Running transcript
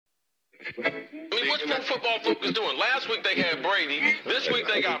I mean, what's Pro Football Focus doing? Last week they had Brady. This week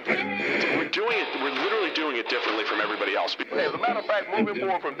they got Brady. We're literally doing it differently from everybody else. As a matter of fact, moving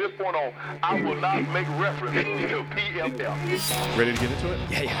forward from this point on, I will not make reference to PFL. Ready to get into it?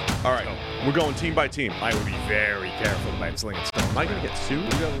 Yeah. All right. We're going team by team. I would be very careful about slinging stones. Am I going to get sued?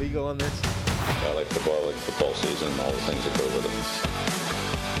 We got legal on this? I like football season, and all the things that go with it.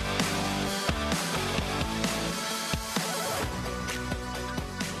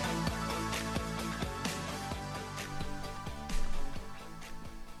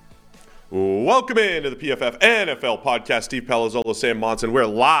 Welcome into the PFF NFL podcast. Steve Palazzolo, Sam Monson. We're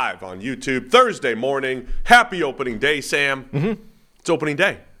live on YouTube Thursday morning. Happy opening day, Sam. Mm-hmm. It's opening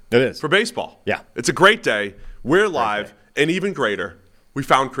day. It is. For baseball. Yeah. It's a great day. We're live, and even greater, we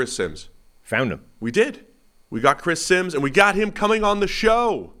found Chris Sims. Found him. We did. We got Chris Sims, and we got him coming on the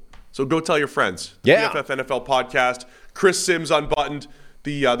show. So go tell your friends. Yeah. PFF NFL podcast. Chris Sims Unbuttoned.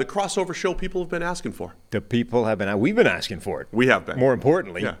 The crossover show people have been asking for. The people have been. We've been asking for it. We have been. More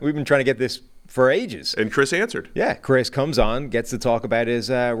importantly, we've been trying to get this for ages. And Chris answered. Yeah, Chris comes on, gets to talk about his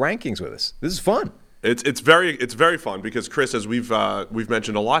rankings with us. This is fun. It's very fun because Chris, as we've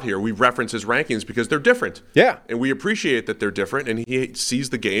mentioned a lot here, we reference his rankings because they're different. Yeah. And we appreciate that they're different, and he sees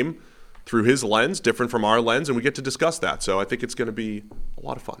the game through his lens, different from our lens, and we get to discuss that. So I think it's going to be a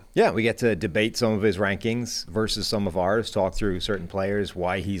lot of fun. Yeah, we get to debate some of his rankings versus some of ours, talk through certain players,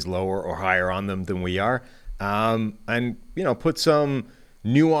 why he's lower or higher on them than we are, and put some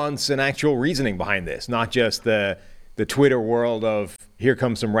nuance and actual reasoning behind this, not just the Twitter world of here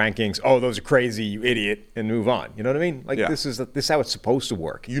comes some rankings, oh, those are crazy, you idiot, and move on. You know what I mean? This is how it's supposed to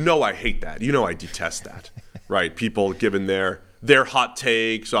work. You know I hate that. You know I detest that. Right? People giving their hot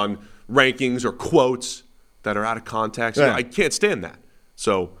takes on rankings or quotes that are out of context. Yeah. I can't stand that.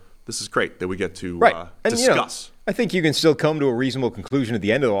 So this is great that we get to discuss. I think you can still come to a reasonable conclusion at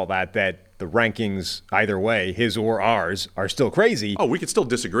the end of all that the rankings, either way, his or ours, are still crazy. Oh, we could still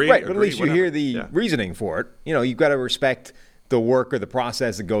disagree. Right, but at least whatever. You hear the reasoning for it. You've got to respect the work or the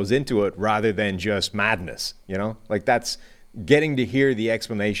process that goes into it rather than just madness. That's getting to hear the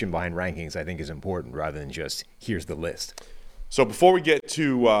explanation behind rankings, I think, is important rather than just here's the list. So before we get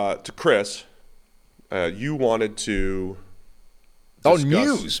to Chris, you wanted to discuss.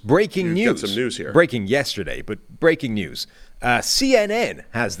 News. Breaking news. Got some news here. Breaking yesterday, but breaking news. CNN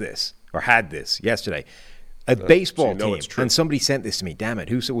has this, or had this yesterday. A baseball team. It's true. And somebody sent this to me. Damn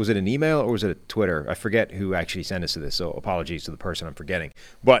it. Was it an email or was it a Twitter? I forget who actually sent us to this, so apologies to the person I'm forgetting.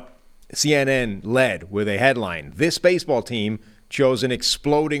 But CNN led with a headline, "This baseball team chose an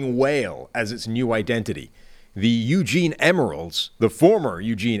exploding whale as its new identity. The Eugene Emeralds, the former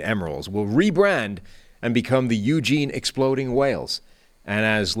Eugene Emeralds, will rebrand and become the Eugene Exploding Whales." And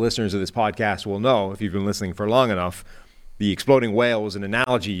as listeners of this podcast will know, if you've been listening for long enough, the exploding whale was an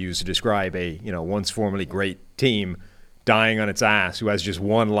analogy used to describe a once formerly great team dying on its ass who has just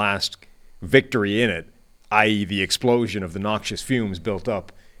one last victory in it, i.e. the explosion of the noxious fumes built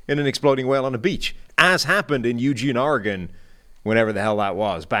up in an exploding whale on a beach, as happened in Eugene, Oregon, whenever the hell that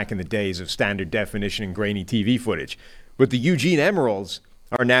was, back in the days of standard definition and grainy TV footage. But the Eugene Emeralds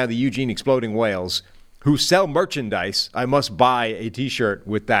are now the Eugene Exploding Whales, who sell merchandise. I must buy a T-shirt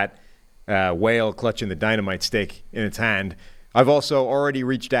with that whale clutching the dynamite stick in its hand. I've also already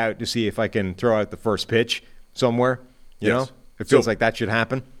reached out to see if I can throw out the first pitch somewhere. You know? It feels like that should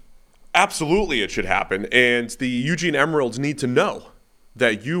happen. Absolutely it should happen. And the Eugene Emeralds need to know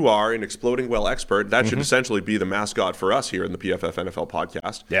that you are an exploding whale expert. That should essentially be the mascot for us here in the PFF NFL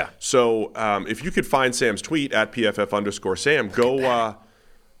podcast. Yeah. So if you could find Sam's tweet at PFF_Sam,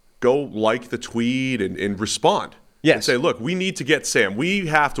 go like the tweet and respond. Yes. And say, look, we need to get Sam. We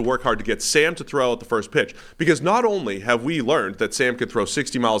have to work hard to get Sam to throw out the first pitch. Because not only have we learned that Sam can throw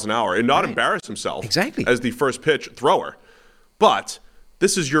 60 miles an hour and not embarrass himself as the first pitch thrower, but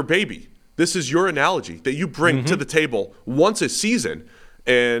this is your baby. This is your analogy that you bring to the table once a season.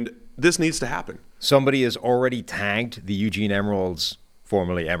 And this needs to happen. Somebody has already tagged the Eugene Emeralds,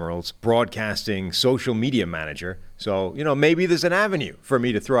 formerly Emeralds, broadcasting social media manager. So, maybe there's an avenue for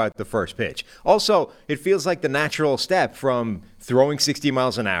me to throw out the first pitch. Also, it feels like the natural step from throwing 60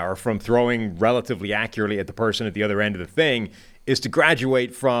 miles an hour, from throwing relatively accurately at the person at the other end of the thing, is to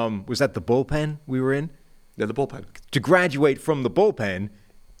graduate from, was that the bullpen we were in? Yeah, the bullpen. To graduate from the bullpen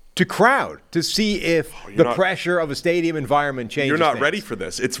to crowd, to see if pressure of a stadium environment changes. You're not things. ready for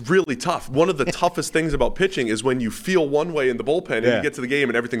this. It's really tough. One of the toughest things about pitching is when you feel one way in the bullpen and you get to the game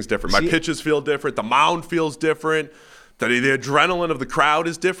and everything's different. My pitches feel different. The mound feels different. The adrenaline of the crowd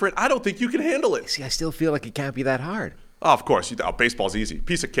is different. I don't think you can handle it. See, I still feel like it can't be that hard. Oh, of course. Baseball's easy.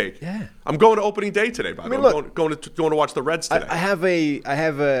 Piece of cake. Yeah. I'm going to opening day today, by the way. I'm going to watch the Reds today. I have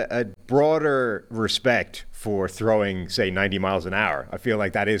a broader respect for throwing, say, 90 miles an hour. I feel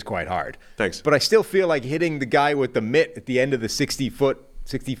like that is quite hard. Thanks. But I still feel like hitting the guy with the mitt at the end of the 60 foot?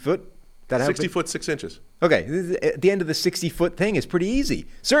 60 foot 6 inches. Okay, at the end of the 60-foot thing is pretty easy.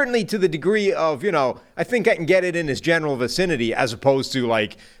 Certainly to the degree of, I think I can get it in his general vicinity as opposed to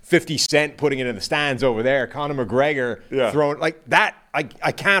like 50 Cent putting it in the stands over there, Conor McGregor throwing like that. I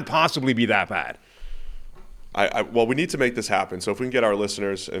can't possibly be that bad. Well, we need to make this happen. So if we can get our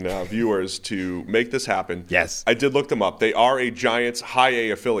listeners and viewers to make this happen. Yes. I did look them up. They are a Giants High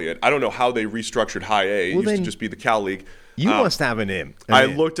A affiliate. I don't know how they restructured High A. It used to just be the Cal League. You must have an in. I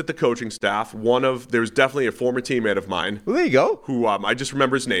looked at the coaching staff. There's definitely a former teammate of mine. Well, there you go. Who I just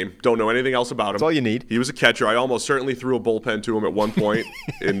remember his name. Don't know anything else about him. That's all you need. He was a catcher. I almost certainly threw a bullpen to him at one point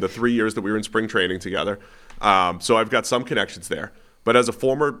in the 3 years that we were in spring training together. So I've got some connections there. But as a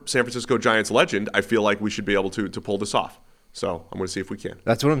former San Francisco Giants legend, I feel like we should be able to pull this off. So I'm going to see if we can.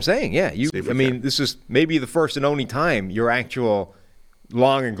 That's what I'm saying. Yeah. This is maybe the first and only time your actual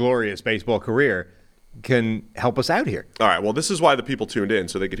long and glorious baseball career can help us out here. All right. Well, this is why the people tuned in,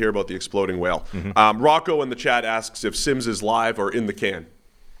 so they could hear about the exploding whale. Mm-hmm. Rocco in the chat asks if Sims is live or in the can.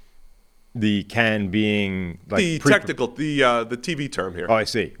 The can being like the technical, the TV term here. Oh, I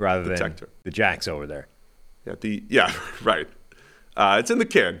see. Rather than the jacks over there. Yeah. Right. It's in the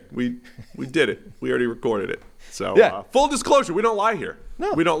can. We did it. We already recorded it. So full disclosure, we don't lie here.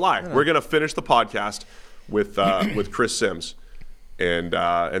 No, we don't lie. No. We're gonna finish the podcast with Chris Sims, and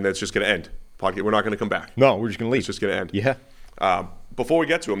that's just gonna end. We're not going to come back. No, we're just going to leave. It's just going to end. Yeah. Before we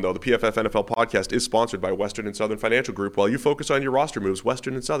get to him, though, the PFF NFL podcast is sponsored by Western and Southern Financial Group. While you focus on your roster moves,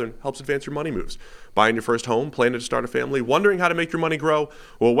 Western and Southern helps advance your money moves. Buying your first home, planning to start a family, wondering how to make your money grow?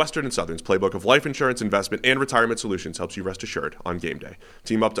 Well, Western and Southern's playbook of life insurance, investment, and retirement solutions helps you rest assured on game day.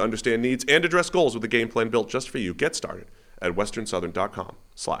 Team up to understand needs and address goals with a game plan built just for you. Get started at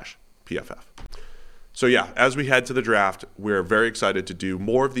westernsouthern.com/PFF. So as we head to the draft, we're very excited to do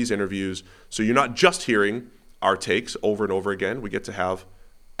more of these interviews. So you're not just hearing our takes over and over again. We get to have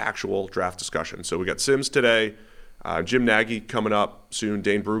actual draft discussion. So we got Sims today, Jim Nagy coming up soon,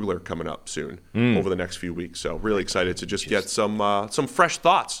 Dane Brugler coming up soon over the next few weeks. So really excited to just get some fresh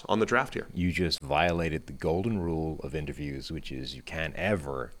thoughts on the draft here. You just violated the golden rule of interviews, which is you can't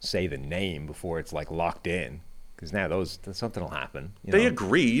ever say the name before it's like locked in. Because now something will happen. They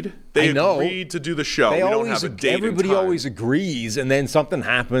agreed. They agreed to do the show. We don't have a date and everybody time. always agrees, and then something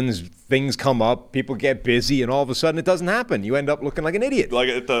happens, things come up, people get busy, and all of a sudden it doesn't happen. You end up looking like an idiot. Like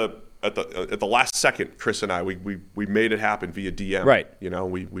at the last second, Chris and I, we made it happen via DM. Right.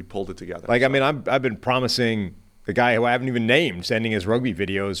 We pulled it together. Like, so. I've been promising the guy who I haven't even named sending his rugby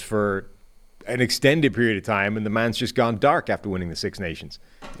videos for an extended period of time, and the man's just gone dark after winning the Six Nations.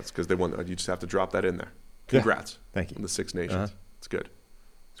 That's because they won. You just have to drop that in there. Congrats. Yeah. Thank you. On the Six Nations. It's good.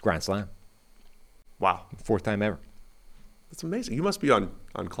 It's Grand Slam. Wow. 4th time ever. That's amazing. You must be on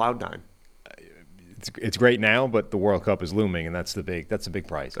cloud nine. It's great now, but the World Cup is looming, and that's the big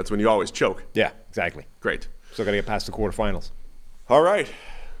prize. That's when you always choke. Yeah, exactly. Great. Still got to get past the quarterfinals. All right.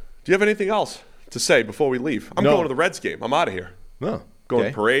 Do you have anything else to say before we leave? I'm going to the Reds game. I'm out of here. No. Going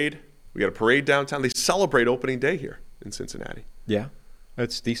to parade. We got a parade downtown. They celebrate opening day here in Cincinnati. Yeah.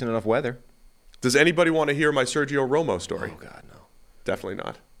 It's decent enough weather. Does anybody want to hear my Sergio Romo story? Oh, God, no. Definitely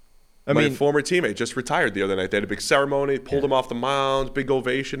not. My former teammate just retired the other night. They had a big ceremony, pulled him off the mound, big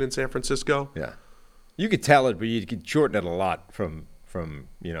ovation in San Francisco. Yeah. You could tell it, but you could shorten it a lot from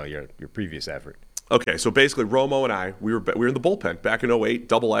your previous effort. Okay, so basically Romo and I, we were in the bullpen back in 2008,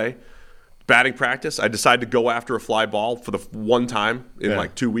 Double-A. Batting practice, I decided to go after a fly ball for the one time in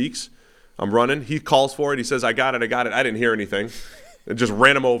like 2 weeks. I'm running. He calls for it. He says, I got it. I didn't hear anything. It just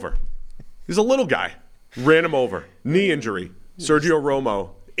ran him over. He's a little guy. Ran him over. Knee injury. Sergio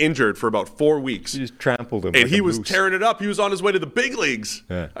Romo injured for about 4 weeks. You just trampled him. And like he was tearing it up. He was on his way to the big leagues.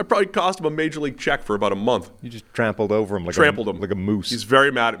 Yeah. I probably cost him a major league check for about a month. You just trampled over him like a moose. He's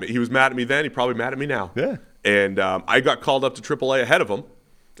very mad at me. He was mad at me then. He's probably mad at me now. Yeah. And I got called up to AAA ahead of him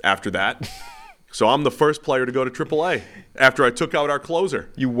after that. So I'm the first player to go to AAA after I took out our closer.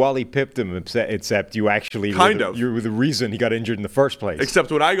 You Wally pipped him, except you actually you were the reason he got injured in the first place.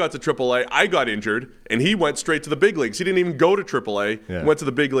 Except when I got to AAA, I got injured, and he went straight to the big leagues. He didn't even go to AAA. Yeah. He went to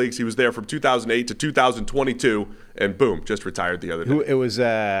the big leagues. He was there from 2008 to 2022, and boom, just retired the other day. It was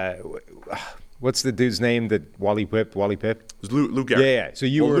what's the dude's name that Wally pipped? Wally pipped? It was Lou Gehrig. Yeah. So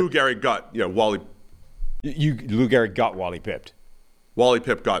Lou Gehrig got Wally. Lou Gehrig got Wally pipped. Wally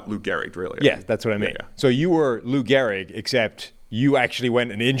Pipp got Lou Gehrig, really. Yeah, that's what I mean. Yeah. So you were Lou Gehrig, except you actually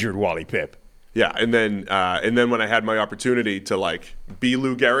went and injured Wally Pipp. Yeah, and then when I had my opportunity to like be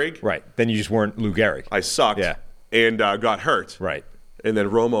Lou Gehrig, Right. Then you just weren't Lou Gehrig. I sucked. Yeah. And got hurt. Right. And then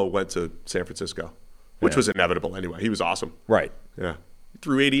Romo went to San Francisco, which was inevitable anyway. He was awesome. Right. Yeah. He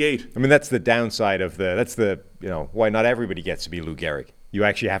threw 88. I mean, that's the downside of why not everybody gets to be Lou Gehrig. You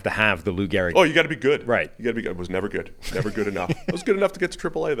actually have to have the Lou Gehrig. Oh, you got to be good. Right. You got to be good. It was never good. Never good enough. It was good enough to get to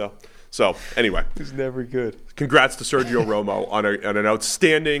AAA, though. So, anyway. It was never good. Congrats to Sergio Romo on an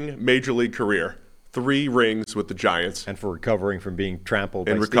outstanding Major League career. 3 rings with the Giants. And for recovering from being trampled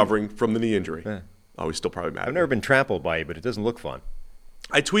And by recovering from the knee injury. Yeah. Oh, he's still probably mad. I've never been trampled by you, but it doesn't look fun.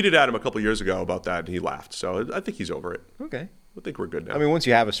 I tweeted at him a couple years ago about that, and he laughed. So I think he's over it. Okay. I think we're good now. I mean, once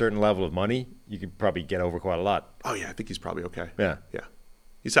you have a certain level of money, you could probably get over quite a lot. Oh, yeah, I think he's probably okay. Yeah. Yeah.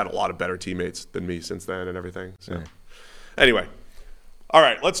 He's had a lot of better teammates than me since then and everything. So, Anyway. All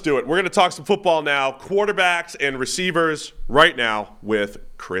right, let's do it. We're going to talk some football now. Quarterbacks and receivers right now with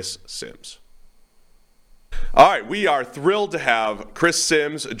Chris Sims. All right, we are thrilled to have Chris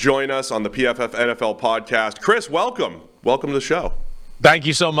Sims join us on the PFF NFL podcast. Chris, welcome. Welcome to the show. Thank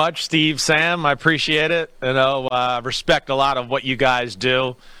you so much, Steve, Sam. I appreciate it. Respect a lot of what you guys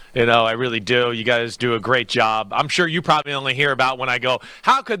do. I really do. You guys do a great job. I'm sure you probably only hear about when I go,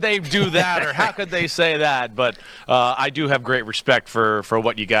 how could they do that or how could they say that? But I do have great respect for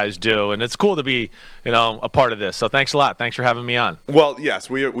what you guys do, and it's cool to be, a part of this. So thanks a lot. Thanks for having me on. Well, yes,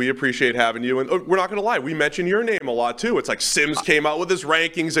 we appreciate having you, and we're not going to lie, we mention your name a lot too. It's like Sims came out with his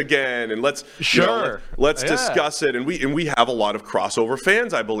rankings again, and let's discuss it. And we have a lot of crossover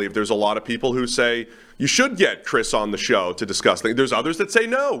fans. I believe there's a lot of people who say you should get Chris on the show to discuss things. There's others that say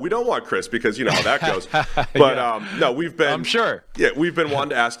no, we don't want Chris because you know how that goes. But no, we've been. I'm sure. Yeah, we've been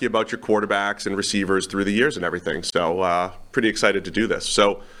wanting to ask you about your quarterbacks and receivers through the years and everything. So pretty excited to do this.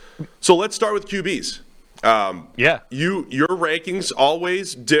 So let's start with QBs. Your rankings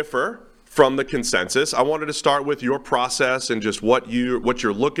always differ from the consensus. I wanted to start with your process and just what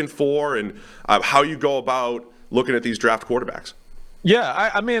you're looking for and how you go about looking at these draft quarterbacks.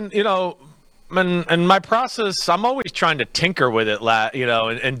 Yeah, I mean, and my process, I'm always trying to tinker with it,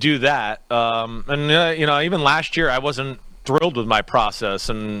 and do that. Even last year, I wasn't thrilled with my process,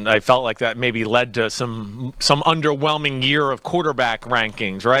 and I felt like that maybe led to some underwhelming year of quarterback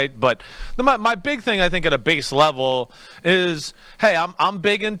rankings, right? But my big thing, I think, at a base level is, hey, I'm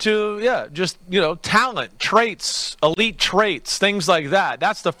big into talent, traits, elite traits, things like that.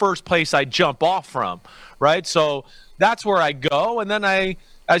 That's the first place I jump off from, right? So that's where I go, and then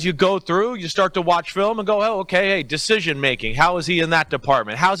as you go through, you start to watch film and go, oh, okay, hey, decision making. How is he in that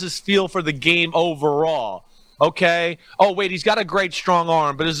department? How's his feel for the game overall? Okay. Oh, wait, he's got a great strong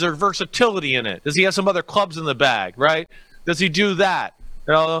arm, but is there versatility in it? Does he have some other clubs in the bag, right? Does he do that?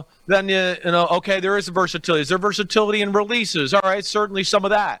 Then, okay, there is versatility. Is there versatility in releases? All right, certainly some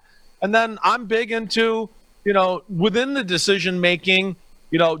of that. And then I'm big into, within the decision making,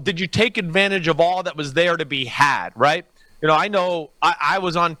 did you take advantage of all that was there to be had, right? I know I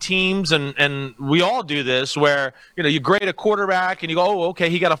was on teams, and we all do this, where, you grade a quarterback and you go, oh, okay,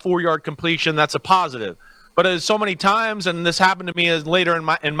 he got a 4-yard completion. That's a positive. But there's so many times, and this happened to me as later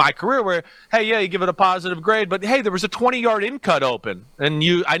in my career, where, hey, yeah, you give it a positive grade, but hey, there was a 20-yard in cut open, and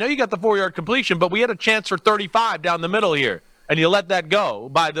I know you got the 4-yard completion, but we had a chance for 35 down the middle here, and you let that go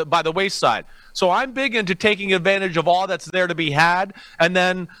by the wayside. So I'm big into taking advantage of all that's there to be had, and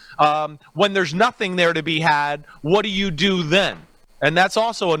then when there's nothing there to be had, what do you do then? And that's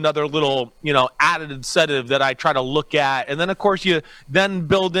also another little, added incentive that I try to look at. And then, of course, you then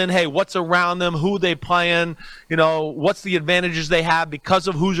build in, hey, what's around them, who they playing, what's the advantages they have because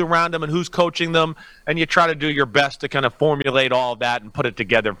of who's around them and who's coaching them. And you try to do your best to kind of formulate all of that and put it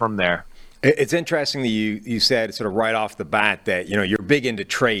together from there. It's interesting that you said sort of right off the bat that, you're big into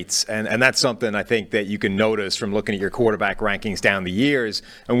traits, and that's something I think that you can notice from looking at your quarterback rankings down the years.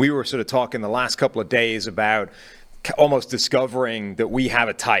 And we were sort of talking the last couple of days about almost discovering that we have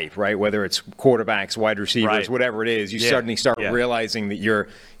a type, right? Whether it's quarterbacks, wide receivers, right, whatever it is, you suddenly start realizing that you're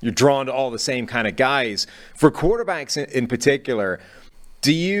drawn to all the same kind of guys. For quarterbacks in particular,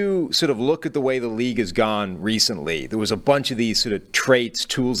 do you sort of look at the way the league has gone recently? There was a bunch of these sort of traits,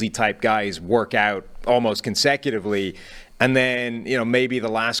 toolsy type guys work out almost consecutively. And then, maybe the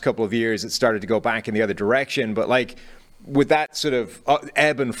last couple of years it started to go back in the other direction. But like with that sort of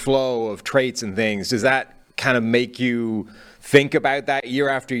ebb and flow of traits and things, does that kind of make you think about that year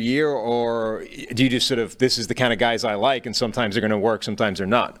after year? Or do you just sort of, this is the kind of guys I like, and sometimes they're going to work, sometimes they're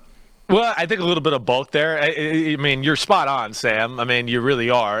not? Well, I think a little bit of both there. I mean, you're spot on, Sam. I mean, you really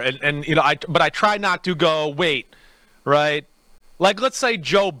are. And but I try not to go, wait, right? like let's say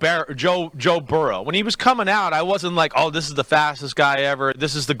Joe Burrow. When he was coming out, I wasn't like, oh, this is the fastest guy ever.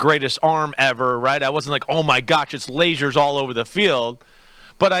 This is the greatest arm ever, right? I wasn't like, oh, my gosh, it's lasers all over the field.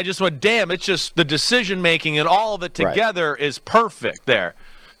 But I just went, damn, it's just the decision-making and all of it together is perfect there.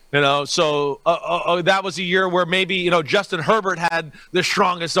 So that was a year where maybe, Justin Herbert had the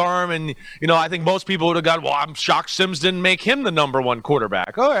strongest arm. And, I think most people would have gone, well, I'm shocked Sims didn't make him the number one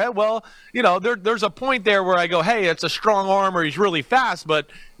quarterback. All right, well, there's a point there where I go, hey, it's a strong arm or he's really fast. But,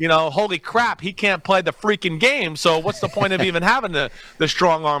 holy crap, he can't play the freaking game. So what's the point of even having the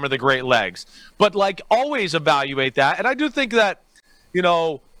strong arm or the great legs? But, always evaluate that. And I do think that,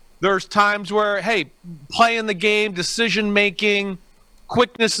 there's times where, hey, playing the game, decision-making,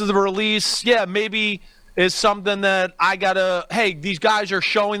 quickness of the release, maybe is something that I gotta, hey, these guys are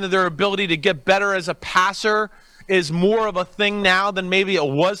showing that their ability to get better as a passer is more of a thing now than maybe it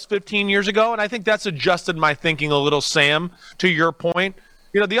was 15 years ago. And I think that's adjusted my thinking a little, Sam, to your point.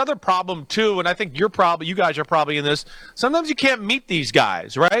 The other problem too, and I think you guys are probably in this, sometimes you can't meet these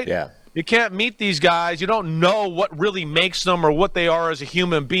guys, right? Yeah. You can't meet these guys. You don't know what really makes them or what they are as a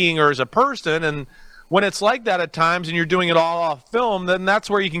human being or as a person. And when it's like that at times and you're doing it all off film, then that's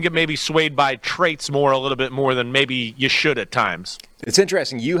where you can get maybe swayed by traits a little bit more than maybe you should at times. It's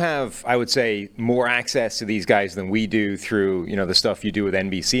interesting. You have, I would say, more access to these guys than we do through, the stuff you do with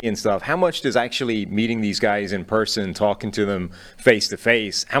NBC and stuff. How much does actually meeting these guys in person, talking to them face to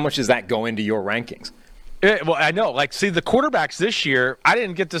face, how much does that go into your rankings? Well, I know. The quarterbacks this year, I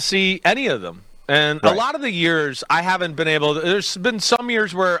didn't get to see any of them. And a lot of the years, I haven't been able to. There's been some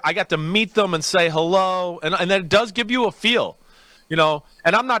years where I got to meet them and say hello, and then it does give you a feel, And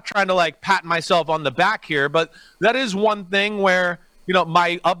I'm not trying to pat myself on the back here, but that is one thing where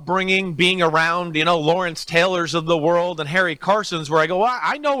my upbringing, being around Lawrence Taylors of the world and Harry Carsons, where I go, well,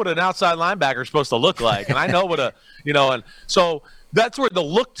 I know what an outside linebacker is supposed to look like, and I know what and so that's where the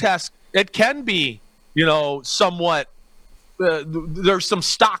look test it can be, somewhat. There's some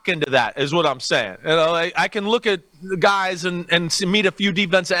stock into that, is what I'm saying. I can look at the guys and meet a few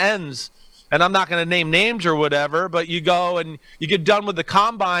defensive ends, and I'm not going to name names or whatever, but you go and you get done with the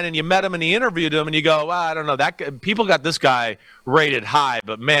combine and you met him and you interviewed him and you go, well, I don't know, people got this guy rated high,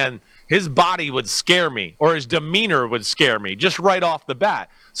 but man, his body would scare me or his demeanor would scare me just right off the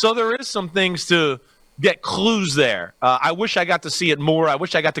bat. So there is some things to get clues there. I wish I got to see it more. I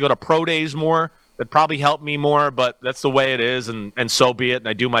wish I got to go to pro days more. That probably helped me more, but that's the way it is, and so be it, and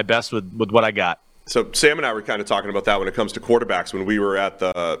I do my best with what I got. So Sam and I were kind of talking about that when it comes to quarterbacks when we were at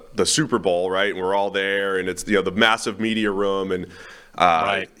the Super Bowl, right? And we're all there, and it's the massive media room, and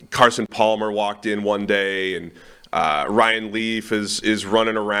Carson Palmer walked in one day, and Ryan Leaf is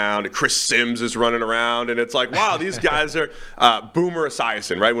running around, and Chris Sims is running around, and it's like, wow, these guys are Boomer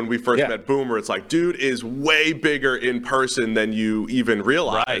Esiason, right? When we first met Boomer, it's like, dude is way bigger in person than you even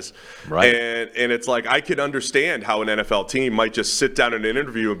realize. Right. And it's like, I could understand how an NFL team might just sit down in an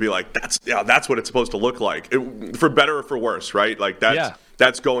interview and be like, that's what it's supposed to look like, for better or for worse, right?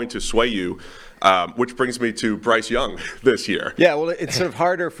 That's going to sway you. Which brings me to Bryce Young this year. Yeah, well, it's sort of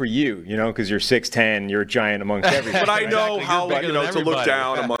harder for you, because you're 6'10", you're a giant amongst everybody. But I know how to look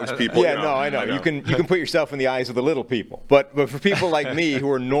down amongst people. Yeah, I know. You can put yourself in the eyes of the little people. But for people like me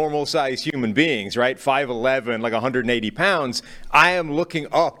who are normal-sized human beings, right, 5'11", like 180 pounds, I am looking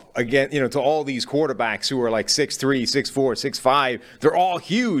up again, to all these quarterbacks who are like 6'3", 6'4", 6'5". They're all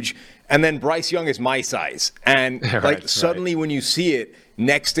huge. And then Bryce Young is my size. And suddenly when you see it,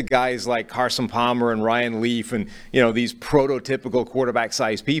 next to guys like Carson Palmer and Ryan Leaf and, these prototypical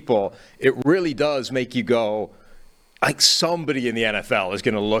quarterback-sized people, it really does make you go, somebody in the NFL is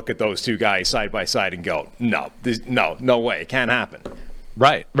going to look at those two guys side by side and go, no way, it can't happen.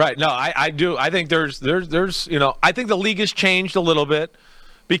 Right. No, I do. I think there's I think the league has changed a little bit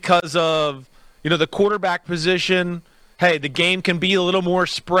because of, the quarterback position. Hey, the game can be a little more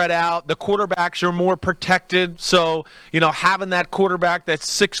spread out. The quarterbacks are more protected. So, having that quarterback that's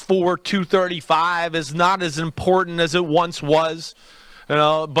 6'4", 235 is not as important as it once was.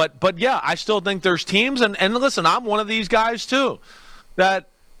 But yeah, I still think there's teams. And listen, I'm one of these guys too, that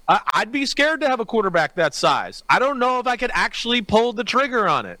I'd be scared to have a quarterback that size. I don't know if I could actually pull the trigger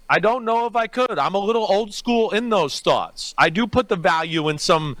on it. I don't know if I could. I'm a little old school in those thoughts. I do put the value in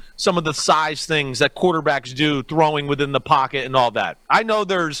some of the size things that quarterbacks do, throwing within the pocket and all that. I know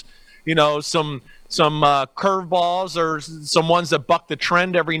there's, some curveballs or some ones that buck the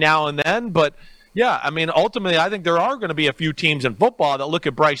trend every now and then, but yeah, ultimately, I think there are going to be a few teams in football that look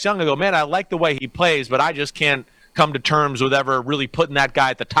at Bryce Young and go, man, I like the way he plays, but I just can't come to terms with ever really putting that guy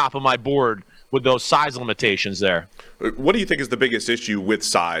at the top of my board with those size limitations there. What do you think is the biggest issue with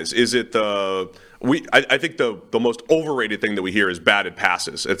size? Is it I think the most overrated thing that we hear is batted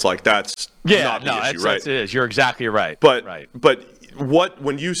passes. It's like that's not the issue, right? It is. You're exactly right. But right.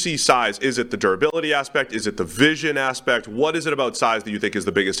 When you see size, is it the durability aspect? Is it the vision aspect? What is it about size that you think is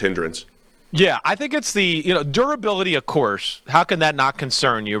the biggest hindrance? Yeah, I think it's the durability, of course. How can that not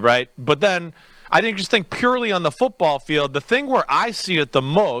concern you, right? But then I think purely on the football field, the thing where I see it the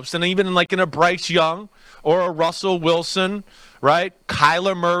most, and even like in a Bryce Young or a Russell Wilson, right?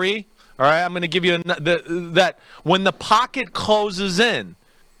 Kyler Murray, all right? I'm going to give you that when the pocket closes in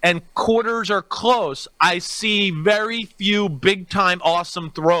and quarters are close, I see very few big-time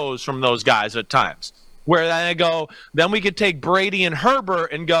awesome throws from those guys at times. Where then I go, then we could take Brady and Herbert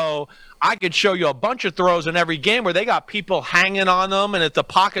and go, I could show you a bunch of throws in every game where they got people hanging on them, and if the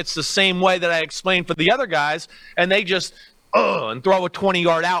pocket's the same way that I explained for the other guys, and they just and throw a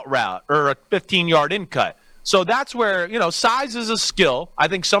 20-yard out route or a 15-yard in cut. So that's where, size is a skill. I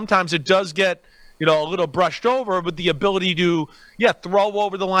think sometimes it does get, a little brushed over, but the ability to, throw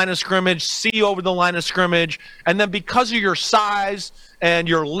over the line of scrimmage, see over the line of scrimmage, and then because of your size and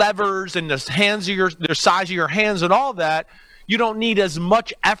your levers and the size of your hands and all that, you don't need as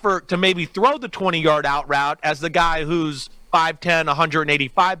much effort to maybe throw the 20-yard out route as the guy who's 5'10",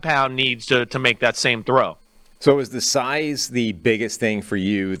 185-pound needs to make that same throw. So is the size the biggest thing for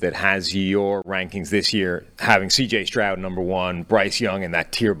you that has your rankings this year, having C.J. Stroud number 1, Bryce Young in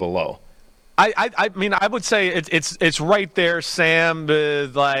that tier below? I mean, I would say it's right there, Sam.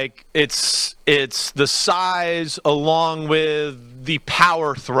 It's the size along with the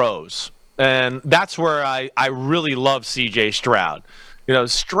power throws, and that's where I really love C.J. Stroud.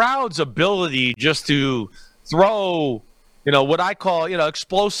 Stroud's ability just to throw, what I call,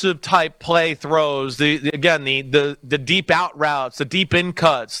 explosive type play throws, the deep out routes, the deep in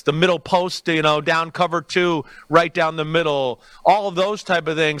cuts, the middle post, down cover 2, right down the middle, all of those type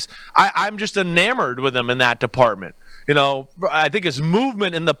of things. I'm just enamored with him in that department. I think his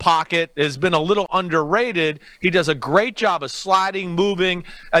movement in the pocket has been a little underrated. He does a great job of sliding, moving,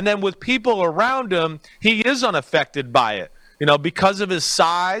 and then with people around him, he is unaffected by it. Because of his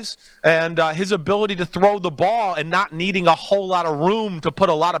size and his ability to throw the ball and not needing a whole lot of room to put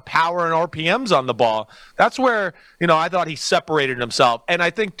a lot of power and RPMs on the ball. That's where, I thought he separated himself. And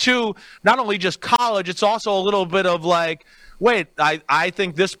I think, too, not only just college, it's also a little bit of like, wait, I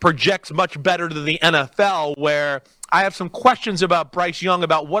think this projects much better to the NFL, where I have some questions about Bryce Young,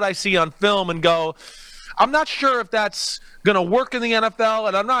 about what I see on film and go, I'm not sure if that's going to work in the NFL,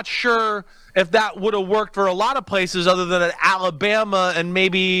 and I'm not sure if that would have worked for a lot of places other than at Alabama, and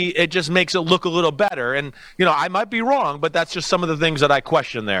maybe it just makes it look a little better. And, I might be wrong, but that's just some of the things that I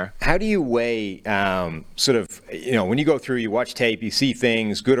question there. How do you weigh when you go through, you watch tape, you see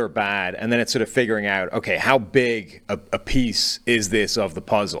things, good or bad, and then it's sort of figuring out, okay, how big a piece is this of the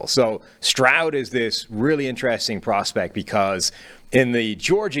puzzle? So Stroud is this really interesting prospect because in the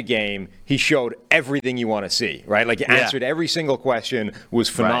Georgia game, he showed everything you want to see, right? Like, he answered every single question, was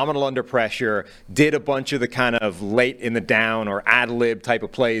phenomenal under pressure, did a bunch of the kind of late in the down or ad-lib type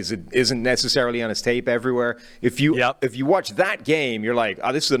of plays that isn't necessarily on his tape everywhere. If you watch that game, you're like,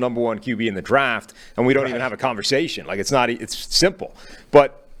 this is the number 1 QB in the draft, and we don't even have a conversation. Like, it's simple.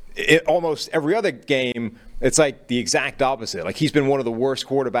 But almost every other game, it's like the exact opposite. Like, he's been one of the worst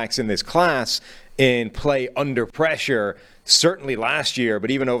quarterbacks in this class in play under pressure, certainly last year, but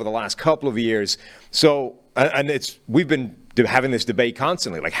even over the last couple of years. So, and we've been having this debate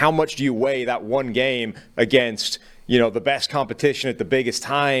constantly. Like, how much do you weigh that one game against, the best competition at the biggest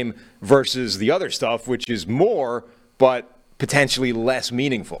time versus the other stuff, which is more, but potentially less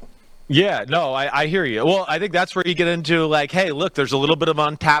meaningful? Yeah, no, I hear you. Well, I think that's where you get into like, hey, look, there's a little bit of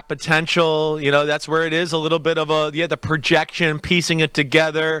untapped potential. That's where it is a little bit of the projection, piecing it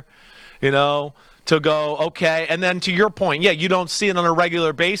together, to go, okay. And then to your point, you don't see it on a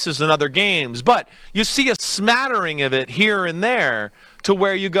regular basis in other games, but you see a smattering of it here and there to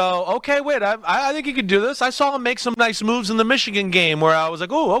where you go, okay, wait, I think he could do this. I saw him make some nice moves in the Michigan game where I was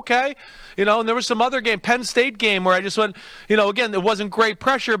like, oh, okay. And there was some other game, Penn State game, where I just went, again, it wasn't great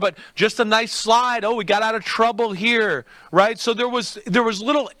pressure, but just a nice slide. Oh, we got out of trouble here, right? So there was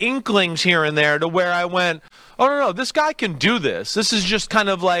little inklings here and there to where I went, oh, no, this guy can do this. This is just kind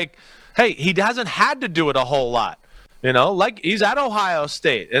of like, hey, he hasn't had to do it a whole lot. Like he's at Ohio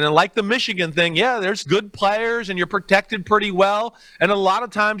State. And then like the Michigan thing, there's good players and you're protected pretty well. And a lot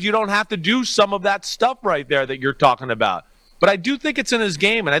of times you don't have to do some of that stuff right there that you're talking about. But I do think it's in his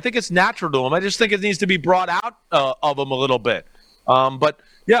game, and I think it's natural to him. I just think it needs to be brought out of him a little bit. But,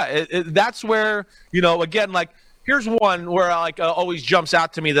 that's where, again, like here's one where always jumps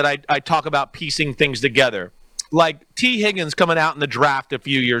out to me that I talk about piecing things together. Like T. Higgins coming out in the draft a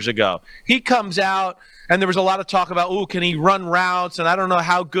few years ago. He comes out, and there was a lot of talk about, can he run routes? And I don't know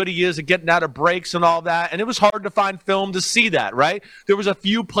how good he is at getting out of breaks and all that. And it was hard to find film to see that, right? There was a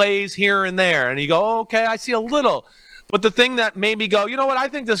few plays here and there, and you go, okay, I see a little. But the thing that made me go, you know what, I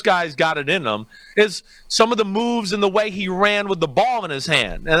think this guy's got it in him, is some of the moves and the way he ran with the ball in his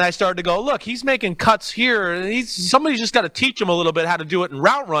hand. And I started to go, look, he's making cuts here. And somebody's just got to teach him a little bit how to do it in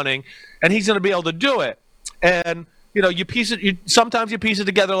route running, and he's going to be able to do it. And, sometimes you piece it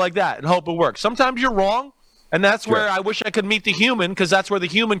together like that and hope it works. Sometimes you're wrong, and that's where I wish I could meet the human, because that's where the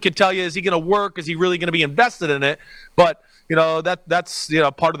human could tell you, is he going to work? Is he really going to be invested in it? But that's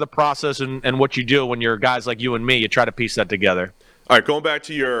part of the process and what you do when you're guys like you and me. You try to piece that together. All right, going back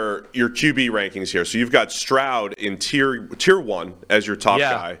to your QB rankings here. So you've got Stroud in tier 1 as your top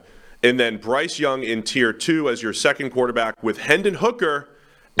guy, and then Bryce Young in tier 2 as your second quarterback, with Hendon Hooker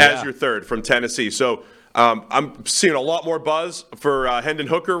as your third from Tennessee. So I'm seeing a lot more buzz for Hendon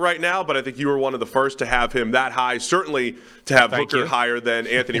Hooker right now, but I think you were one of the first to have him that high. Certainly to have Hooker higher than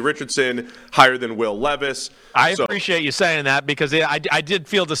Anthony Richardson, higher than Will Levis. I appreciate you saying that, because I did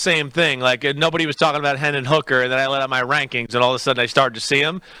feel the same thing. Like, nobody was talking about Hendon Hooker, and then I let out my rankings, and all of a sudden I started to see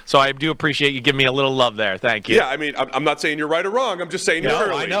him. So I do appreciate you giving me a little love there. Thank you. Yeah, I mean, I'm not saying you're right or wrong. I'm just saying you're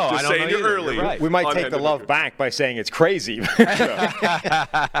early. I know. Just saying you're early. Right. We might take the love back by saying it's crazy.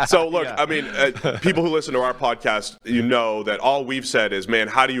 So, look, I mean, people who listen to our podcast, that all we've said is, man,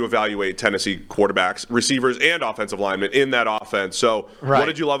 how do you evaluate Tennessee quarterbacks, receivers, and offensive linemen in that offense? So what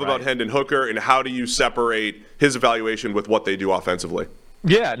did you love about Hendon Hooker, and how do you separate his evaluation with what they do offensively?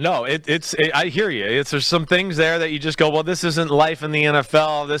 Yeah, no, I hear you. There's some things there that you just go, well, this isn't life in the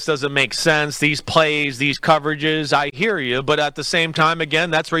NFL. This doesn't make sense. These plays, these coverages, I hear you. But at the same time, again,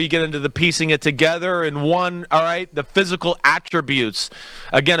 that's where you get into the piecing it together. And the physical attributes.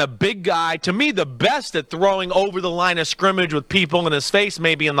 Again, a big guy, to me, the best at throwing over the line of scrimmage with people in his face,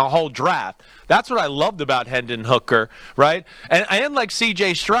 maybe in the whole draft. That's what I loved about Hendon Hooker, right? And like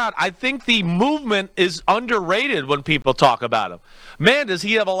C.J. Stroud, I think the movement is underrated when people talk about him. Man, does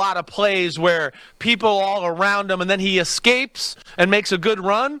he have a lot of plays where people all around him, and then he escapes and makes a good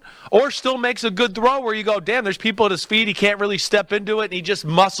run, or still makes a good throw where you go, damn, there's people at his feet, he can't really step into it, and he just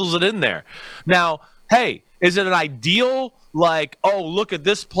muscles it in there. Now, hey, is it an ideal, like, oh, look at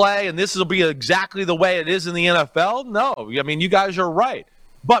this play, and this will be exactly the way it is in the NFL? No, I mean, you guys are right.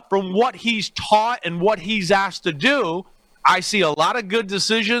 But from what he's taught and what he's asked to do, I see a lot of good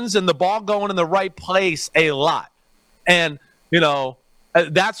decisions and the ball going in the right place a lot. And,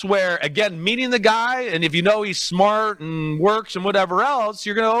 that's where, again, meeting the guy, and if he's smart and works and whatever else,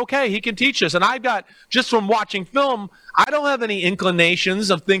 you're going to, okay, he can teach us. And I've got, just from watching film, I don't have any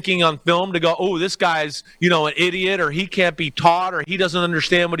inclinations of thinking on film to go, oh, this guy's, an idiot, or he can't be taught, or he doesn't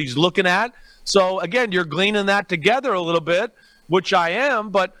understand what he's looking at. So, again, you're gleaning that together a little bit, which I am,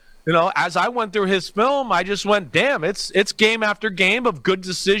 but as I went through his film, I just went, damn, it's game after game of good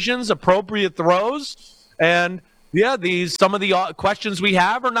decisions, appropriate throws, and some of the questions we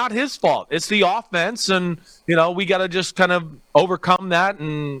have are not his fault. It's the offense, and we got to just kind of overcome that,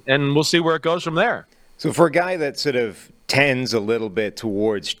 and we'll see where it goes from there. So for a guy that sort of tends a little bit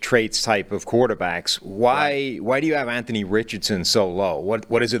towards traits type of quarterbacks, why do you have Anthony Richardson so low?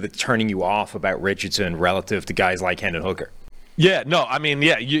 What is it that's turning you off about Richardson relative to guys like Hendon Hooker? Yeah, no, I mean,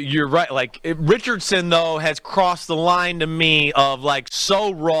 you're right. Like, Richardson, though, has crossed the line to me of, like,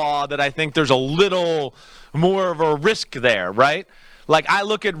 so raw that I think there's a little more of a risk there, right? Like, I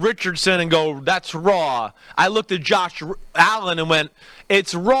look at Richardson and go, that's raw. I looked at Josh Allen and went,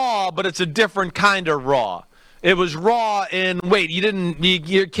 it's raw, but it's a different kind of raw. It was raw in, wait,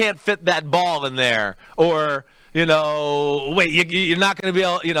 you can't fit that ball in there. Or, you're not going to be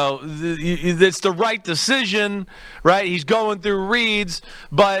able, it's the right decision, right? He's going through reads,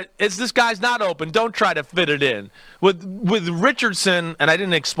 but this guy's not open. Don't try to fit it in. With Richardson, and I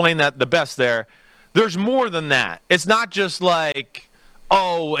didn't explain that the best there, there's more than that. It's not just like,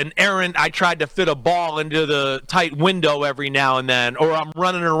 oh, an errant, I tried to fit a ball into the tight window every now and then, or I'm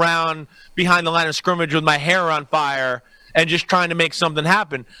running around behind the line of scrimmage with my hair on fire and just trying to make something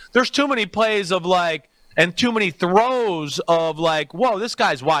happen. There's too many plays of like, and too many throws of like, whoa, this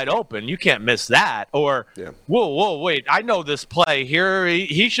guy's wide open. You can't miss that. Or, whoa, wait, I know this play here.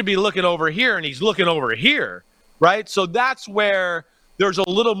 He should be looking over here, and he's looking over here, right? So that's where there's a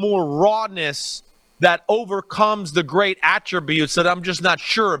little more rawness that overcomes the great attributes that I'm just not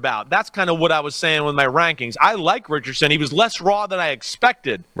sure about. That's kind of what I was saying with my rankings. I like Richardson. He was less raw than I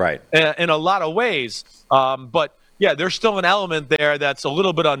expected, right? In a lot of ways. But yeah, there's still an element there that's a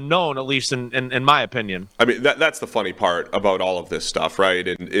little bit unknown, at least in my opinion. I mean, that's the funny part about all of this stuff, right?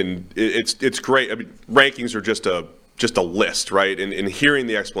 And it's great. I mean, rankings are just a list, right? And hearing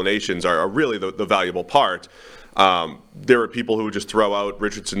the explanations are really the valuable part. There are people who just throw out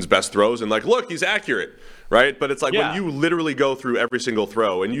Richardson's best throws and like, look, he's accurate, right? But it's like when you literally go through every single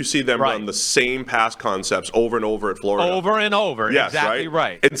throw and you see them run the same pass concepts over and over at Florida. Over and over. Yes, exactly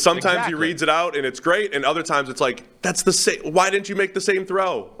right. And sometimes he reads it out and it's great, and other times it's like, that's the same. Why didn't you make the same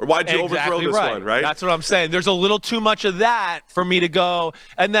throw? Or why'd you overthrow this one, right? That's what I'm saying. There's a little too much of that for me to go.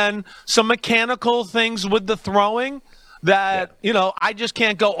 And then some mechanical things with the throwing that, I just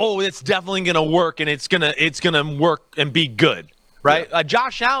can't go, oh, it's definitely going to work and it's going to work and be good. Right? Yeah.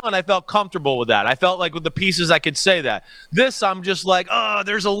 Josh Allen, I felt comfortable with that. I felt like with the pieces I could say that. This, I'm just like,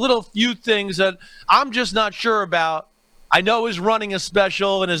 there's a little few things that I'm just not sure about. I know his running is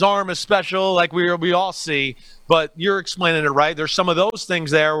special and his arm is special, like we all see, but you're explaining it right. There's some of those things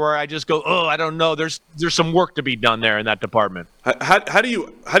there where I just go, I don't know. There's some work to be done there in that department. How do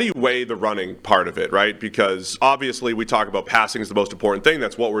you weigh the running part of it, right? Because obviously we talk about passing is the most important thing.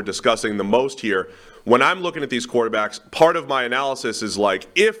 That's what we're discussing the most here. When I'm looking at these quarterbacks, part of my analysis is like,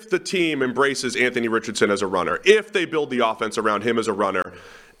 if the team embraces Anthony Richardson as a runner, if they build the offense around him as a runner,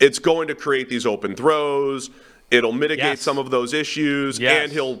 it's going to create these open throws. It'll mitigate some of those issues,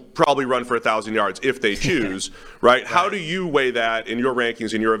 and he'll probably run for 1,000 yards if they choose, right? How do you weigh that in your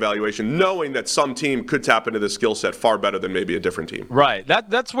rankings, in your evaluation, knowing that some team could tap into this skill set far better than maybe a different team? Right.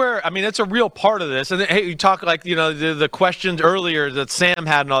 That's where, I mean, it's a real part of this. And hey, you talk like, the questions earlier that Sam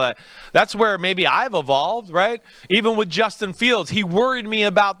had and all that. That's where maybe I've evolved, right? Even with Justin Fields, he worried me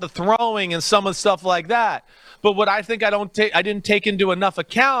about the throwing and some of the stuff like that. But what I think I didn't take into enough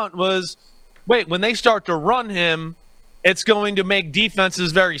account was, wait, when they start to run him, it's going to make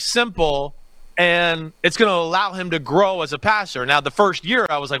defenses very simple, and it's going to allow him to grow as a passer. Now, the first year,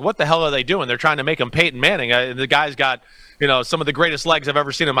 I was like, what the hell are they doing? They're trying to make him Peyton Manning. The guy's got, some of the greatest legs I've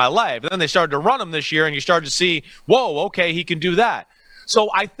ever seen in my life. And then they started to run him this year, and you started to see, whoa, okay, he can do that.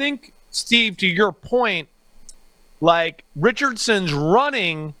 So I think, Steve, to your point, like Richardson's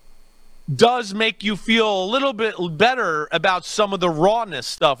running does make you feel a little bit better about some of the rawness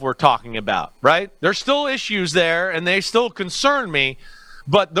stuff we're talking about, right? There's still issues there, and they still concern me,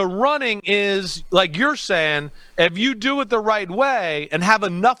 but the running is, like you're saying, if you do it the right way and have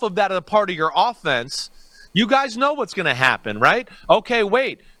enough of that as a part of your offense, you guys know what's going to happen, right? Okay,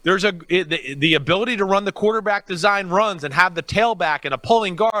 wait, there's the ability to run the quarterback design runs and have the tailback and a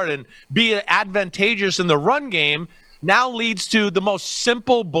pulling guard and be advantageous in the run game now leads to the most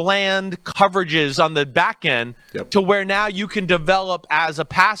simple, bland coverages on the back end to where now you can develop as a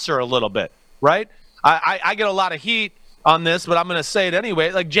passer a little bit, right? I get a lot of heat on this, but I'm going to say it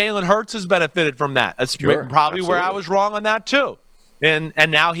anyway. Like Jalen Hurts has benefited from that. That's probably where I was wrong on that too. And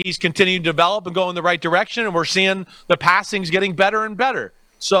now he's continuing to develop and go in the right direction, and we're seeing the passing's getting better and better.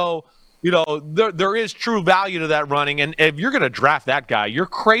 So, there is true value to that running. And if you're going to draft that guy, you're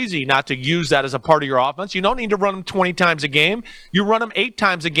crazy not to use that as a part of your offense. You don't need to run him 20 times a game. You run him 8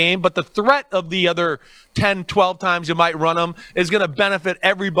 times a game, but the threat of the other 10, 12 times you might run him is going to benefit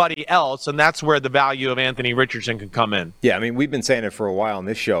everybody else, and that's where the value of Anthony Richardson can come in. Yeah, I mean, we've been saying it for a while on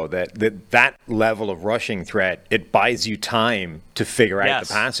this show that level of rushing threat, it buys you time to figure out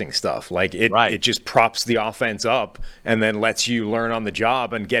the passing stuff. Like, it just props the offense up and then lets you learn on the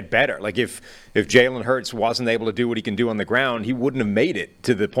job and get better. Like, if Jalen Hurts wasn't able to do what he can do on the ground, he wouldn't have made it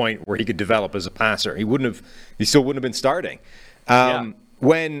to the point where he could develop as a passer. He still wouldn't have been starting.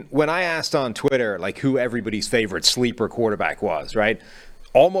 When I asked on Twitter, like, who everybody's favorite sleeper quarterback was, right?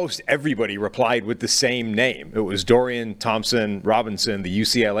 Almost everybody replied with the same name. It was Dorian Thompson-Robinson, the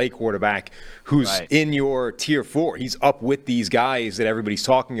UCLA quarterback, who's in your tier 4. He's up with these guys that everybody's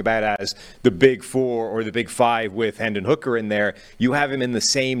talking about as the big 4 or the big 5 with Hendon Hooker in there. You have him in the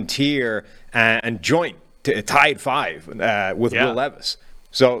same tier and tied 5 with Will Levis.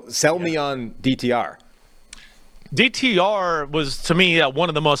 So sell me on DTR. DTR was, to me, one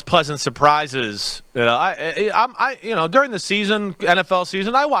of the most pleasant surprises. During the season, NFL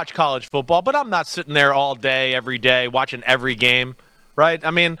season, I watch college football, but I'm not sitting there all day, every day, watching every game, right?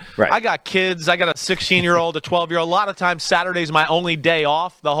 I mean, I got kids. I got a 16-year-old, a 12-year-old. A lot of times, Saturday's my only day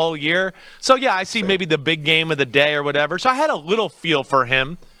off the whole year. So, yeah, I see maybe the big game of the day or whatever. So I had a little feel for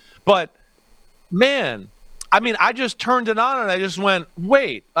him. But, man, I mean, I just turned it on and I just went,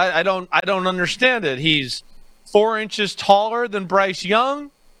 wait, I don't understand it. He's 4 inches taller than Bryce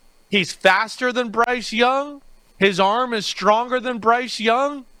Young. He's faster than Bryce Young. His arm is stronger than Bryce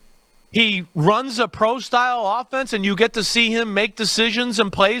Young. he runs a pro-style offense, and you get to see him make decisions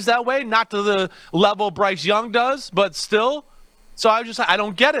and plays that way, not to the level Bryce Young does, but still. So I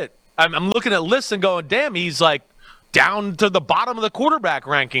don't get it. I'm looking at lists and going, damn, he's like down to the bottom of the quarterback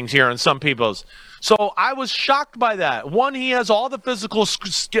rankings here in some people's. So I was shocked by that. One, he has all the physical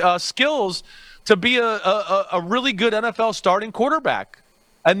skills to be a really good NFL starting quarterback.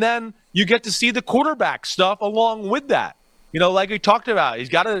 And then you get to see the quarterback stuff along with that. You know, like we talked about, he's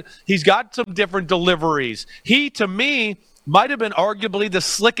got some different deliveries. He, to me, might have been arguably the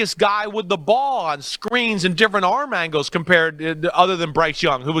slickest guy with the ball on screens and different arm angles compared to, other than Bryce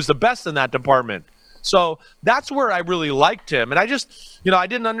Young, who was the best in that department. So that's where I really liked him. And I just, I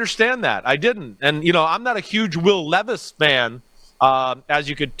didn't understand that. I didn't. And, I'm not a huge Will Levis fan, as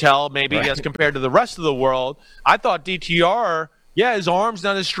you could tell, maybe as compared to the rest of the world. I thought DTR, his arm's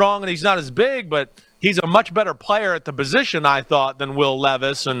not as strong and he's not as big, but he's a much better player at the position, I thought, than Will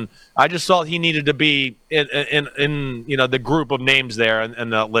Levis, and I just thought he needed to be in the group of names there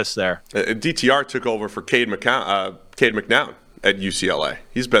and the list there. DTR took over for Cade McNown at UCLA.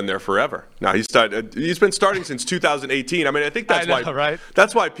 He's been there forever. Now he's been starting since 2018. I mean, I think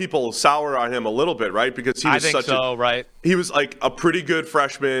that's why people sour on him a little bit, right? Because he was He was like a pretty good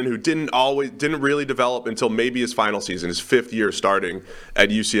freshman who didn't really develop until maybe his final season, his 5th year starting at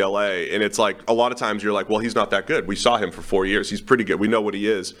UCLA. And it's like a lot of times you're like, well, he's not that good. We saw him for 4 years. He's pretty good. We know what he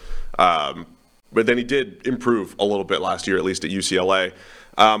is. But then he did improve a little bit last year, at least at UCLA.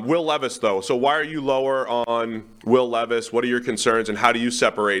 Will Levis, though. So why are you lower on Will Levis? What are your concerns, and how do you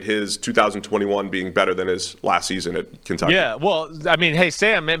separate his 2021 being better than his last season at Kentucky? Yeah, well, I mean, hey,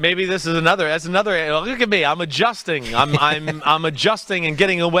 Sam, maybe this is another. Look at me. I'm adjusting. I'm adjusting and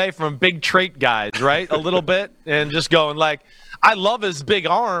getting away from big trait guys, right, a little bit, and just going like, I love his big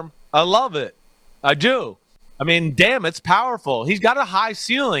arm. I love it. I do. I mean, damn, it's powerful. He's got a high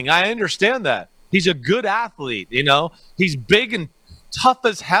ceiling. I understand that. He's a good athlete, He's big and tough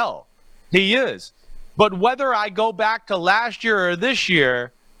as hell. He is. But whether I go back to last year or this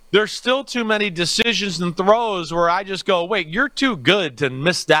year, there's still too many decisions and throws where I just go, wait, you're too good to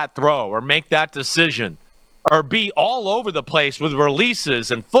miss that throw or make that decision or be all over the place with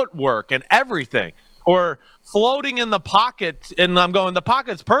releases and footwork and everything, or floating in the pocket. And I'm going, the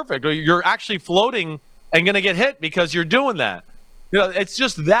pocket's perfect. Or you're actually floating and going to get hit because you're doing that. It's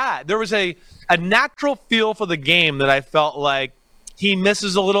just that. There was a natural feel for the game that I felt like he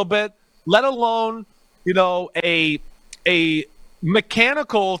misses a little bit, let alone, a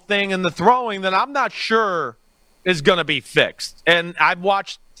mechanical thing in the throwing that I'm not sure is going to be fixed. And I've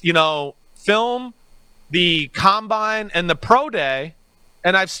watched, film, the combine, and the pro day,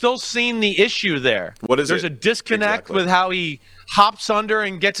 and I've still seen the issue there. What is There's a disconnect with how he hops under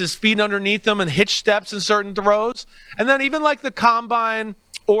and gets his feet underneath him and hitch steps in certain throws. And then even like the combine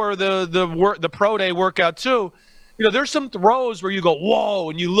or the pro day workout too, there's some throws where you go,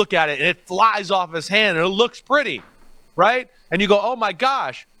 whoa, and you look at it, and it flies off his hand, and it looks pretty, right? And you go, oh, my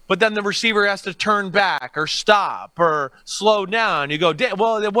gosh. But then the receiver has to turn back or stop or slow down. You go,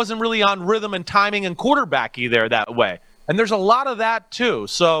 well, it wasn't really on rhythm and timing and quarterbacky there that way. And there's a lot of that, too.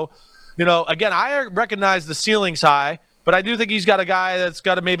 So, again, I recognize the ceiling's high, but I do think he's got a guy that's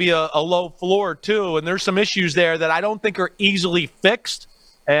got maybe a low floor, too. And there's some issues there that I don't think are easily fixed.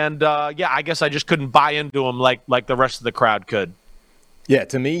 And, I guess I just couldn't buy into him like the rest of the crowd could. Yeah,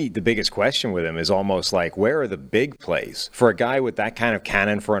 to me, the biggest question with him is almost like, where are the big plays? For a guy with that kind of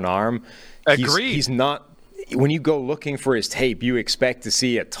cannon for an arm, he's not – when you go looking for his tape, you expect to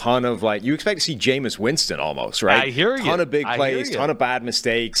see a ton of you expect to see Jameis Winston almost, right? I hear you. Ton of big plays, ton of bad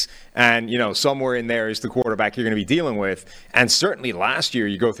mistakes, and, somewhere in there is the quarterback you're going to be dealing with. And certainly last year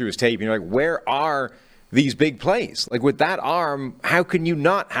you go through his tape and you're like, where are – these big plays? Like with that arm, how can you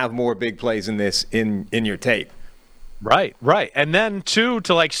not have more big plays in this in your tape? Right. And then, too,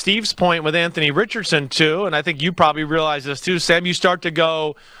 to like Steve's point with Anthony Richardson, too, and I think you probably realize this, too, Sam, you start to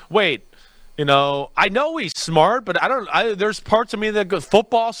go, wait, I know he's smart, but there's parts of me that go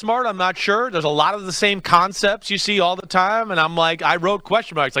football smart, I'm not sure. There's a lot of the same concepts you see all the time, and I'm like, I wrote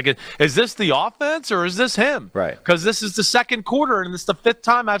question marks. Like, is this the offense or is this him? Right. Because this is the second quarter, and it's the 5th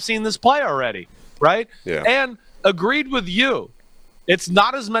time I've seen this play already. Right? Yeah. And agreed with you. It's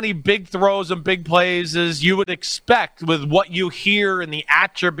not as many big throws and big plays as you would expect with what you hear and the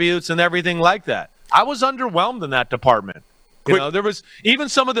attributes and everything like that. I was underwhelmed in that department. There was even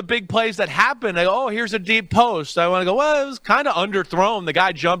some of the big plays that happened. Here's a deep post. I want to go, well, it was kind of underthrown. The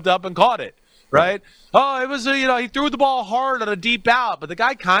guy jumped up and caught it. right? Oh, it was, he threw the ball hard on a deep out, but the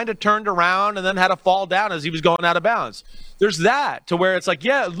guy kind of turned around and then had to fall down as he was going out of bounds. There's that to where it's like,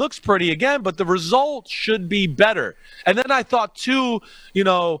 yeah, it looks pretty again, but the result should be better. And then I thought, too,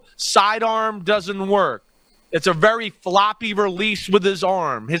 sidearm doesn't work. It's a very floppy release with his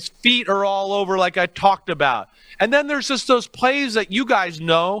arm. His feet are all over like I talked about. And then there's just those plays that you guys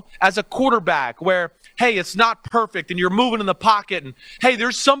know as a quarterback where, hey, it's not perfect and you're moving in the pocket and, hey,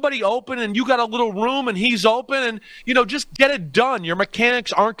 there's somebody open and you got a little room and he's open and, just get it done. Your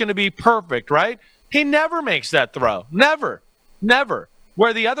mechanics aren't going to be perfect, right? He never makes that throw. Never.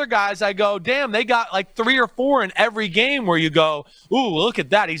 Where the other guys, I go, damn, they got like 3 or 4 in every game where you go, ooh, look at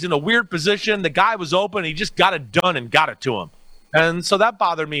that. He's in a weird position. The guy was open. He just got it done and got it to him. And so that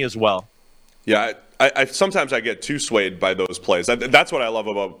bothered me as well. Yeah, I sometimes I get too swayed by those plays. That's what I love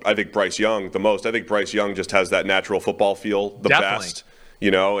about, I think, Bryce Young the most. I think Bryce Young just has that natural football feel the best.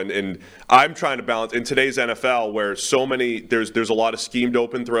 And I'm trying to balance in today's NFL where so many there's a lot of schemed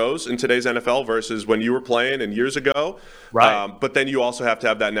open throws in today's NFL versus when you were playing and years ago. Right. But then you also have to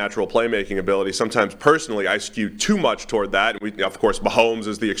have that natural playmaking ability. Sometimes personally I skew too much toward that. And of course Mahomes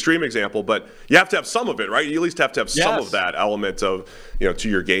is the extreme example, but you have to have some of it, right? You at least have to have some of that element of, to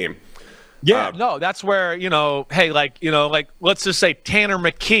your game. Yeah, no, that's where, hey, like let's just say Tanner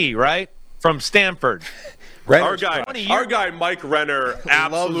McKee, right? From Stanford. Our guy Mike Renner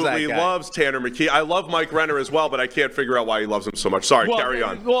absolutely loves Tanner McKee. I love Mike Renner as well, but I can't figure out why he loves him so much. Sorry, carry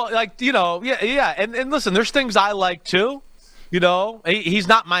on. Well, yeah. And listen, there's things I like too. He's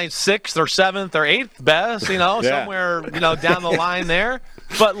not my 6th or 7th or 8th best, somewhere, down the line there.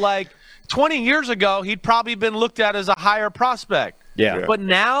 But like 20 years ago, he'd probably been looked at as a higher prospect. Yeah. But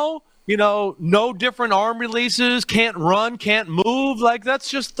now, no different arm releases, can't run, can't move. Like, that's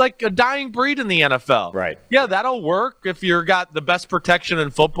just like a dying breed in the NFL. Right. Yeah, that'll work if you've got the best protection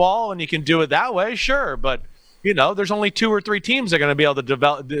in football and you can do it that way, sure. But, there's only 2 or 3 teams that are going to be able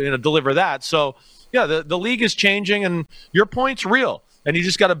to deliver that. So, yeah, the league is changing, and your point's real, and you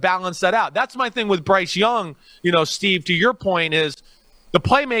just got to balance that out. That's my thing with Bryce Young, Steve, to your point is the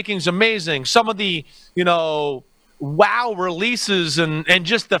playmaking's amazing. Some of the, wow releases and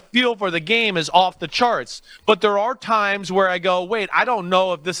just the feel for the game is off the charts. But there are times where I go, wait, I don't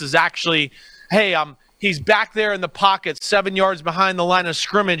know if this is actually, hey, he's back there in the pocket 7 yards behind the line of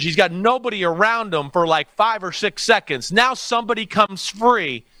scrimmage. He's got nobody around him for like 5 or 6 seconds. Now somebody comes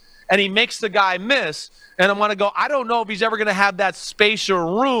free and he makes the guy miss. And I'm going to go, I don't know if he's ever going to have that space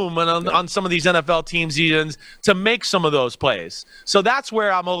or room on some of these NFL teams to make some of those plays. So that's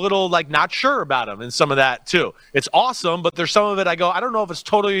where I'm a little not sure about him in some of that too. It's awesome, but there's some of it I go, I don't know if it's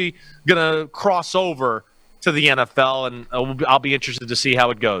totally going to cross over to the NFL, and I'll be interested to see how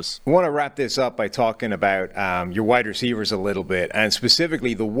it goes. I want to wrap this up by talking about your wide receivers a little bit, and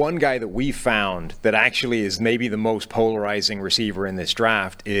specifically the one guy that we found that actually is maybe the most polarizing receiver in this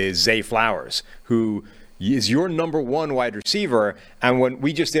draft is Zay Flowers, who is your number 1 wide receiver. And when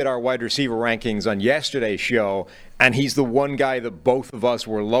we just did our wide receiver rankings on yesterday's show, and he's the one guy that both of us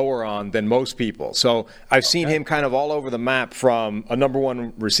were lower on than most people. So I've seen him kind of all over the map from a number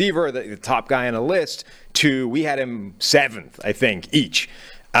 1 receiver, the top guy on the list, to we had him 7th, I think, each.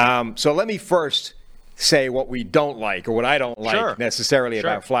 So let me first say what we don't like or what I don't like necessarily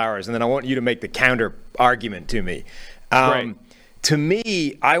about Flowers, and then I want you to make the counter argument to me. Right. To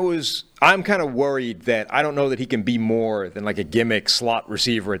me, I'm kind of worried that I don't know that he can be more than like a gimmick slot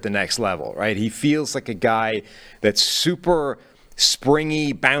receiver at the next level, right? He feels like a guy that's super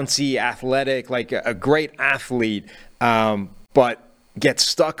springy, bouncy, athletic, like a great athlete, but gets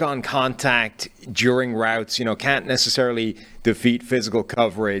stuck on contact during routes, can't necessarily defeat physical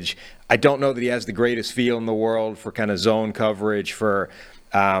coverage. I don't know that he has the greatest feel in the world for kind of zone coverage, for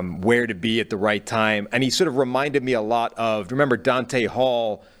where to be at the right time. And he sort of reminded me a lot of, remember Dante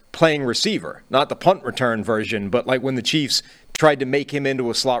Hall playing receiver, not the punt return version, but like when the Chiefs tried to make him into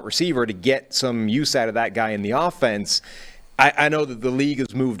a slot receiver to get some use out of that guy in the offense. I know that the league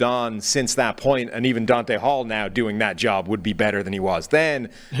has moved on since that point, and even Dante Hall now doing that job would be better than he was then.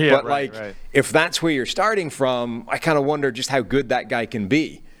 Yeah, but right. If that's where you're starting from, I kind of wonder just how good that guy can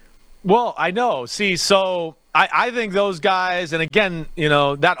be. Well, I know. See, so I think those guys, and again,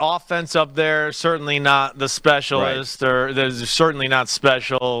 that offense up there, certainly not the specialist, or there's certainly not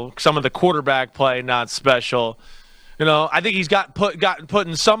special. Some of the quarterback play, not special. I think he's gotten put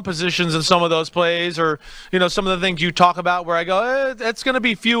in some positions in some of those plays, or, some of the things you talk about where I go, it's going to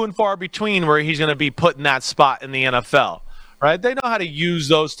be few and far between where he's going to be put in that spot in the NFL, right? They know how to use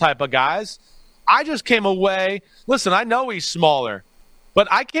those type of guys. I just came away, listen, I know he's smaller, But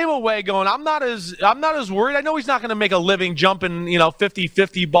I came away going, I'm not as worried. I know he's not going to make a living jumping,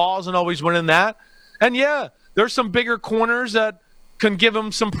 50-50 balls and always winning that. And yeah, there's some bigger corners that can give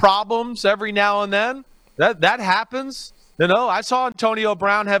him some problems every now and then. That happens. I saw Antonio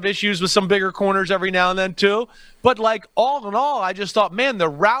Brown have issues with some bigger corners every now and then too. But like all in all, I just thought, man, the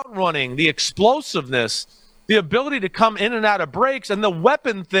route running, the explosiveness, the ability to come in and out of breaks, and the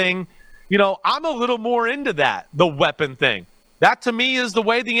weapon thing, I'm a little more into that, the weapon thing. That, to me, is the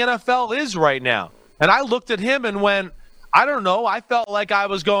way the NFL is right now. And I looked at him and went, I don't know. I felt like I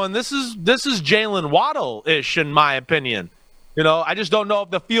was going, this is Jalen Waddle-ish, in my opinion. I just don't know if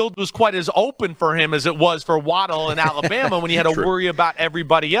the field was quite as open for him as it was for Waddle in Alabama when he had to worry about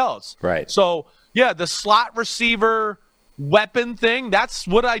everybody else. Right. So, yeah, the slot receiver weapon thing, that's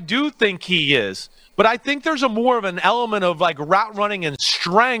what I do think he is. But I think there's a more of an element of, like, route running and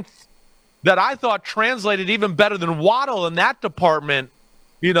strength that I thought translated even better than Waddle in that department,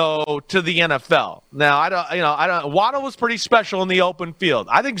 to the NFL. Now, Waddle was pretty special in the open field.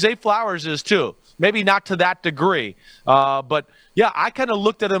 I think Zay Flowers is too. Maybe not to that degree. But, yeah, I kind of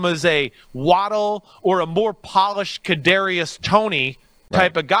looked at him as a Waddle or a more polished Kadarius Toney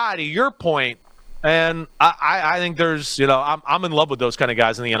type of guy, to your point. And I think there's, I'm in love with those kind of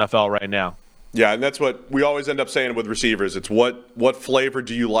guys in the NFL right now. Yeah, and that's what we always end up saying with receivers. It's what flavor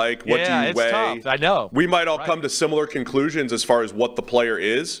do you like? What do you weigh? Tough. I know. We might all come to similar conclusions as far as what the player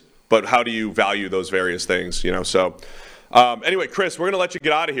is, but how do you value those various things? So anyway, Chris, we're going to let you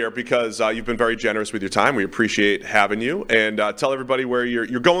get out of here because you've been very generous with your time. We appreciate having you. And tell everybody where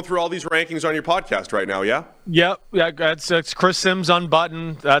you're going through all these rankings on your podcast right now, yeah? Yep. Yeah, it's Chris Sims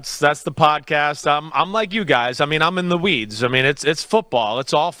Unbuttoned. That's the podcast. I'm like you guys. I mean, I'm in the weeds. I mean, it's football.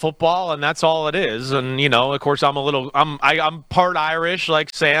 It's all football, and that's all it is. And of course, I'm part Irish like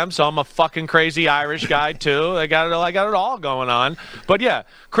Sam, so I'm a fucking crazy Irish guy too. I got it all going on. But yeah,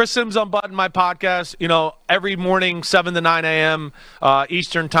 Chris Sims Unbuttoned, my podcast. Every morning, 7 to 9 a.m.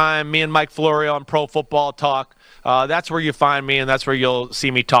 Eastern time. Me and Mike Florio on Pro Football Talk. That's where you find me, and that's where you'll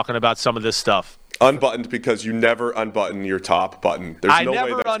see me talking about some of this stuff. Unbuttoned because you never unbutton your top button. There's no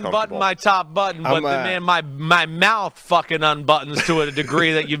way that's I never unbutton my top button, but my mouth fucking unbuttons to a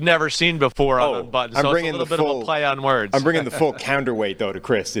degree that you've never seen before on unbuttoned. So it's a little bit of a play on words. I'm bringing the full counterweight, though, to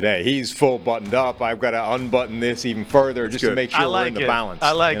Chris today. He's full buttoned up. I've got to unbutton this even further just to make sure we're in the balance.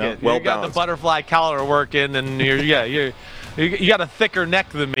 I like it. Well you got balanced. The butterfly collar working, and you got a thicker neck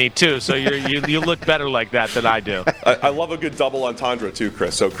than me, too, so you look better like that than I do. I love a good double entendre, too,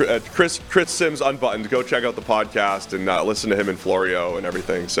 Chris. So Chris Sims Unbuttoned. Go check out the podcast and listen to him and Florio and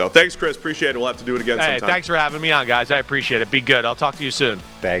everything. So thanks, Chris. Appreciate it. We'll have to do it again sometime. Hey, thanks for having me on, guys. I appreciate it. Be good. I'll talk to you soon.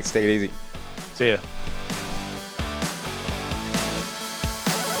 Thanks. Take it easy. See ya.